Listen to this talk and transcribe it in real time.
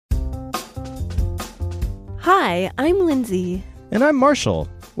Hi, I'm Lindsay. And I'm Marshall.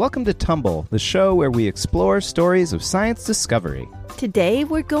 Welcome to Tumble, the show where we explore stories of science discovery. Today,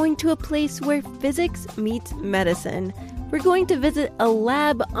 we're going to a place where physics meets medicine. We're going to visit a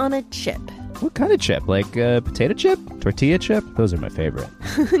lab on a chip. What kind of chip? Like a potato chip? Tortilla chip? Those are my favorite.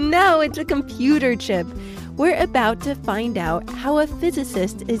 No, it's a computer chip. We're about to find out how a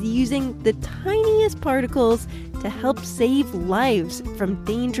physicist is using the tiniest particles to help save lives from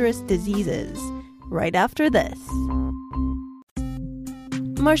dangerous diseases. Right after this.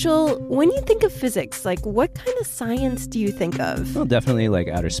 Marshall, when you think of physics, what kind of science do you think of? Well, definitely like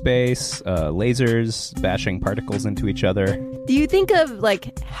outer space, lasers, bashing particles into each other. Do you think of,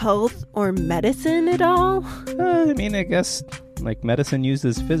 health or medicine at all? I guess, medicine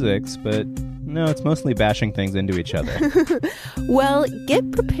uses physics, but no, it's mostly bashing things into each other. Well,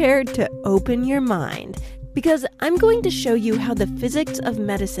 get prepared to open your mind, because I'm going to show you how the physics of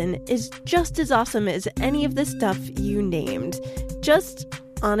medicine is just as awesome as any of the stuff you named, just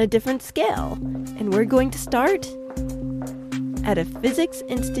on a different scale. And we're going to start at a physics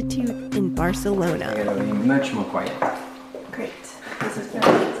institute in Barcelona. You're going to be much more quiet. Great. This is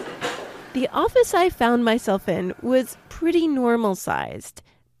great. The office I found myself in was pretty normal-sized,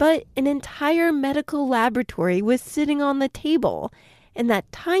 but an entire medical laboratory was sitting on the table. And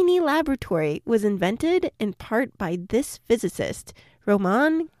that tiny laboratory was invented in part by this physicist,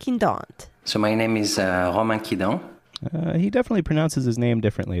 Romain Quindant. So my name is Romain Quindant. He definitely pronounces his name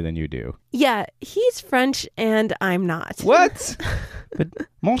differently than you do. Yeah, he's French and I'm not. What? But,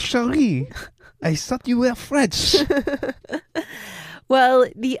 mon chéri, I thought you were French. Well,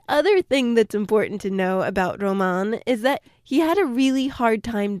 the other thing that's important to know about Romain is that he had a really hard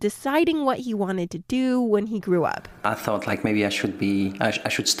time deciding what he wanted to do when he grew up. I thought maybe I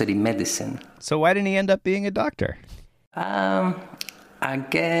should study medicine. So why didn't he end up being a doctor? I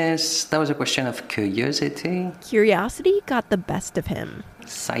guess that was a question of curiosity. Curiosity got the best of him.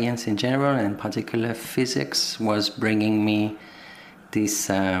 Science in general, and in particular physics, was bringing me this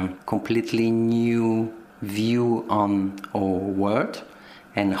completely new view on our world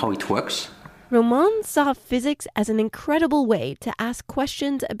and how it works. Romain saw physics as an incredible way to ask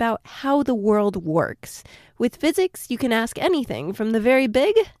questions about how the world works. With physics, you can ask anything from the very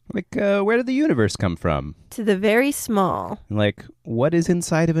big... where did the universe come from? ...to the very small. What is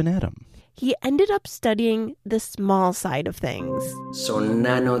inside of an atom? He ended up studying the small side of things. So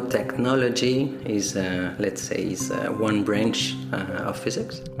nanotechnology is, one branch of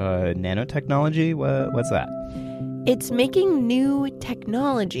physics. Nanotechnology? What's that? It's making new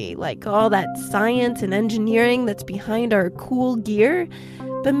technology, like all that science and engineering that's behind our cool gear,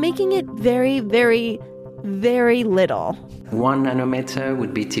 but making it very, very, very little. 1 nanometer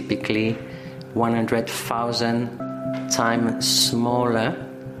would be typically 100,000 times smaller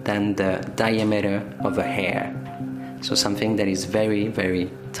than the diameter of a hair. So something that is very,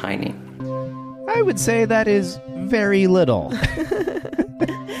 very tiny. I would say that is very little.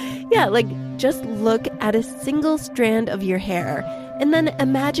 Yeah, just look at a single strand of your hair and then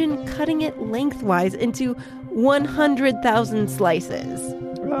imagine cutting it lengthwise into 100,000 slices.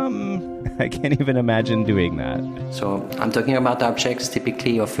 I can't even imagine doing that. So I'm talking about objects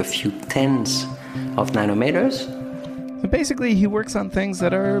typically of a few tenths of nanometers. So basically, he works on things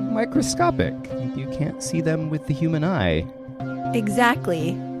that are microscopic. You can't see them with the human eye. Exactly.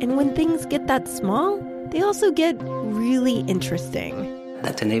 And when things get that small, they also get really interesting.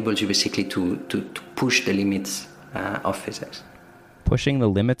 That enables you basically to push the limits of physics. Pushing the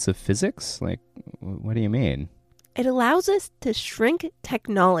limits of physics? What do you mean? It allows us to shrink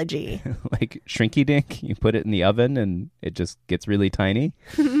technology. Like Shrinky Dink? You put it in the oven and it just gets really tiny?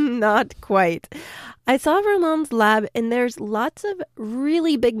 Not quite. I saw Romain's lab and there's lots of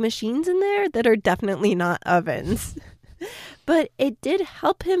really big machines in there that are definitely not ovens. But it did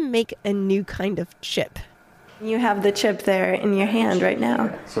help him make a new kind of chip. You have the chip there in your hand right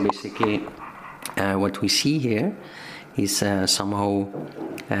now. So basically, what we see here is somehow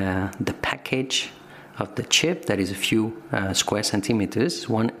the package of the chip that is a few square centimeters,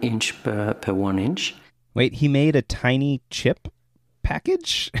 1 inch per 1 inch. Wait, he made a tiny chip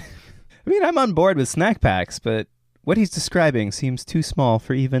package? I'm on board with snack packs, but what he's describing seems too small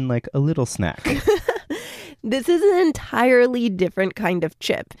for even a little snack. This is an entirely different kind of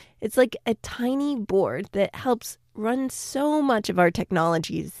chip. It's like a tiny board that helps run so much of our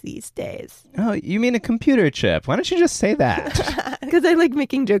technologies these days. Oh, you mean a computer chip? Why don't you just say that? Because I like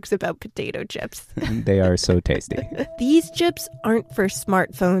making jokes about potato chips. They are so tasty. These chips aren't for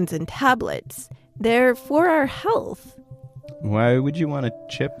smartphones and tablets. They're for our health. Why would you want a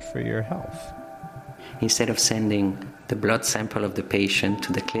chip for your health? Instead of sending the blood sample of the patient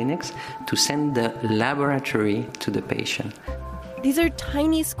to the clinics to send the laboratory to the patient. These are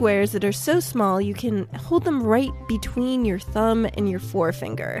tiny squares that are so small you can hold them right between your thumb and your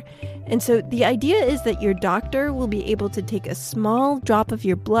forefinger. And so the idea is that your doctor will be able to take a small drop of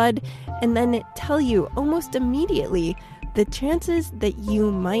your blood and then tell you almost immediately the chances that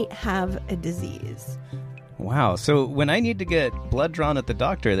you might have a disease. Wow. So when I need to get blood drawn at the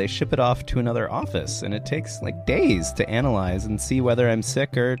doctor, they ship it off to another office, and it takes like days to analyze and see whether I'm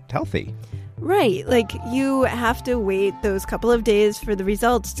sick or healthy. Right. Like you have to wait those couple of days for the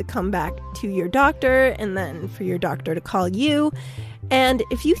results to come back to your doctor and then for your doctor to call you. And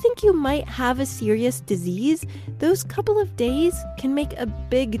if you think you might have a serious disease, those couple of days can make a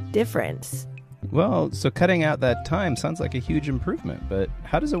big difference. Well, so cutting out that time sounds like a huge improvement, but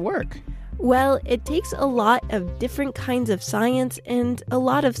how does it work? Well, it takes a lot of different kinds of science and a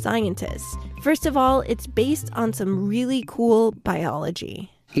lot of scientists. First of all, it's based on some really cool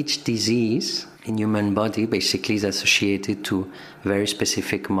biology. Each disease in human body basically is associated to very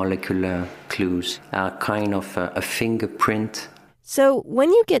specific molecular clues, a kind of a fingerprint. So when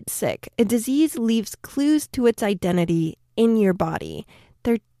you get sick, a disease leaves clues to its identity in your body.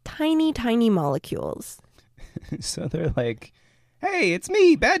 They're tiny, tiny molecules. So they're like, hey, it's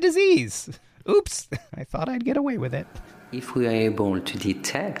me, bad disease. Oops, I thought I'd get away with it. If we are able to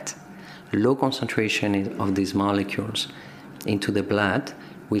detect low concentration of these molecules into the blood,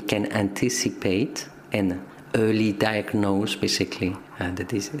 we can anticipate and early diagnose, basically, the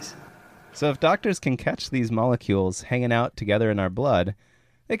disease. So if doctors can catch these molecules hanging out together in our blood,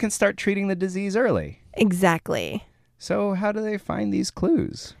 they can start treating the disease early. Exactly. So how do they find these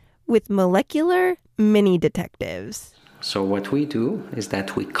clues? With molecular mini detectives. So what we do is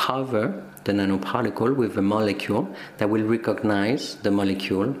that we cover the nanoparticle with a molecule that will recognize the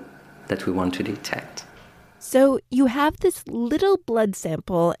molecule that we want to detect. So you have this little blood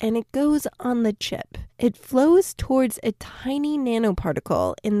sample and it goes on the chip. It flows towards a tiny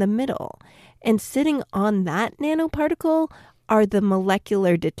nanoparticle in the middle. And sitting on that nanoparticle are the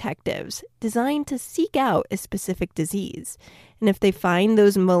molecular detectives designed to seek out a specific disease. And if they find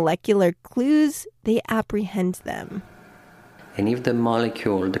those molecular clues, they apprehend them. And if the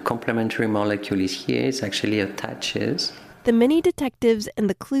molecule, the complementary molecule is here, it actually attaches. The mini detectives and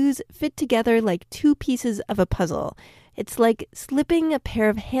the clues fit together like two pieces of a puzzle. It's like slipping a pair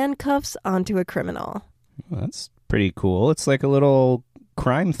of handcuffs onto a criminal. Well, that's pretty cool. It's like a little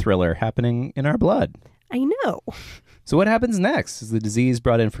crime thriller happening in our blood. I know. So what happens next? Is the disease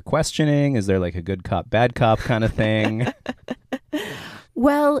brought in for questioning? Is there like a good cop, bad cop kind of thing?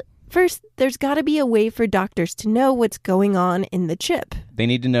 Well, first, there's got to be a way for doctors to know what's going on in the chip. They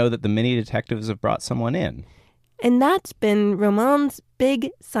need to know that the mini detectives have brought someone in. And that's been Romain's big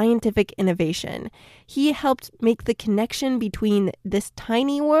scientific innovation. He helped make the connection between this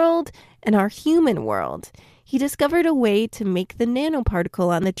tiny world and our human world. He discovered a way to make the nanoparticle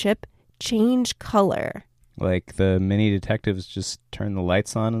on the chip change color. Like the mini detectives just turn the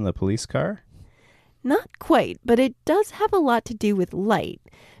lights on in the police car? Not quite, but it does have a lot to do with light.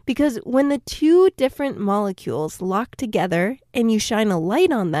 Because when the two different molecules lock together and you shine a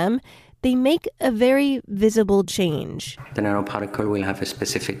light on them, they make a very visible change. The nanoparticle will have a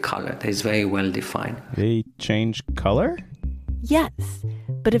specific color that is very well defined. They change color? Yes,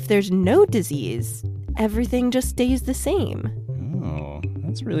 but if there's no disease, everything just stays the same. Oh,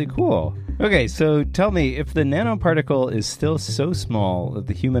 that's really cool. Okay, so tell me, if the nanoparticle is still so small that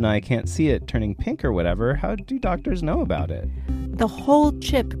the human eye can't see it turning pink or whatever, how do doctors know about it? The whole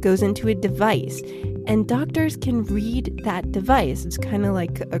chip goes into a device, and doctors can read that device. It's kind of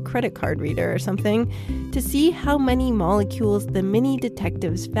like a credit card reader or something, to see how many molecules the mini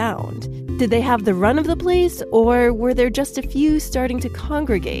detectives found. Did they have the run of the place, or were there just a few starting to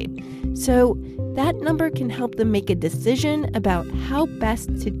congregate? So that number can help them make a decision about how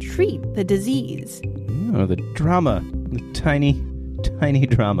best to treat the disease. Oh, the drama. The tiny, tiny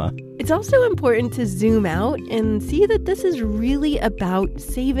drama. It's also important to zoom out and see that this is really about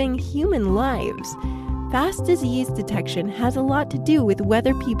saving human lives. Fast disease detection has a lot to do with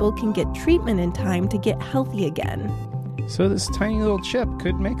whether people can get treatment in time to get healthy again. So this tiny little chip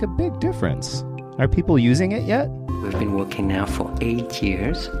could make a big difference. Are people using it yet? We've been working now for 8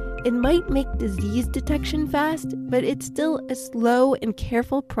 years. It might make disease detection fast, but it's still a slow and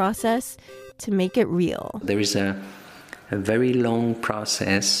careful process to make it real. There is a very long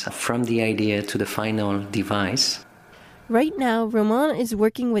process from the idea to the final device. Right now, Romain is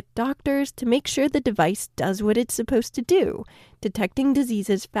working with doctors to make sure the device does what it's supposed to do, detecting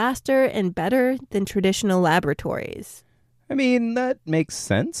diseases faster and better than traditional laboratories. I mean, that makes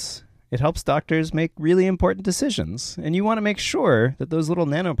sense. It helps doctors make really important decisions, and you want to make sure that those little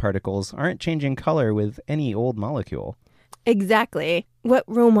nanoparticles aren't changing color with any old molecule. Exactly. What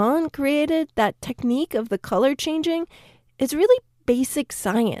Roman created, that technique of the color changing, is really basic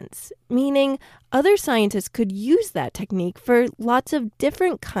science, meaning other scientists could use that technique for lots of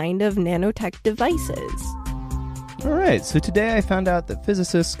different kind of nanotech devices. All right, so today I found out that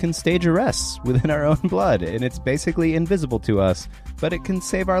physicists can stage arrests within our own blood, and it's basically invisible to us, but it can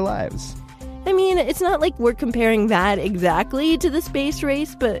save our lives. I mean, it's not like we're comparing that exactly to the space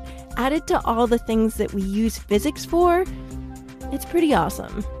race, but added to all the things that we use physics for, it's pretty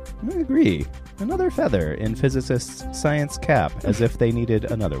awesome. I agree. Another feather in physicists' science cap, as if they needed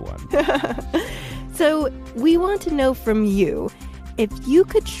another one. So we want to know from you, if you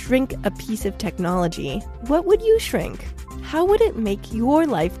could shrink a piece of technology, what would you shrink? How would it make your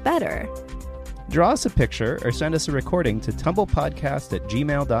life better? Draw us a picture or send us a recording to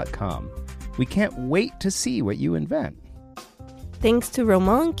tumblepodcast@gmail.com. We can't wait to see what you invent. Thanks to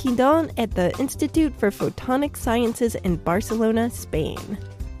Roman Quindon at the Institute for Photonic Sciences in Barcelona, Spain.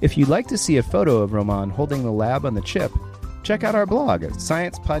 If you'd like to see a photo of Roman holding the lab on the chip, check out our blog at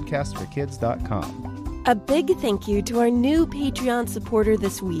sciencepodcastforkids.com. A big thank you to our new Patreon supporter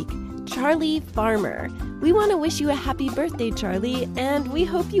this week, Charlie Farmer. We want to wish you a happy birthday, Charlie, and we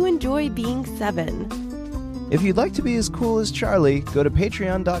hope you enjoy being 7. If you'd like to be as cool as Charlie, go to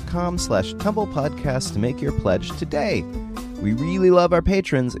patreon.com/tumblepodcast to make your pledge today. We really love our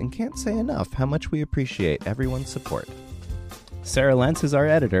patrons and can't say enough how much we appreciate everyone's support. Sarah Lentz is our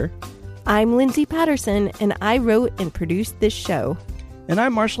editor. I'm Lindsay Patterson, and I wrote and produced this show. And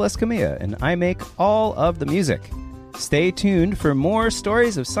I'm Marshall Escamilla, and I make all of the music. Stay tuned for more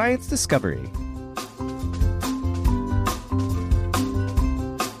stories of science discovery.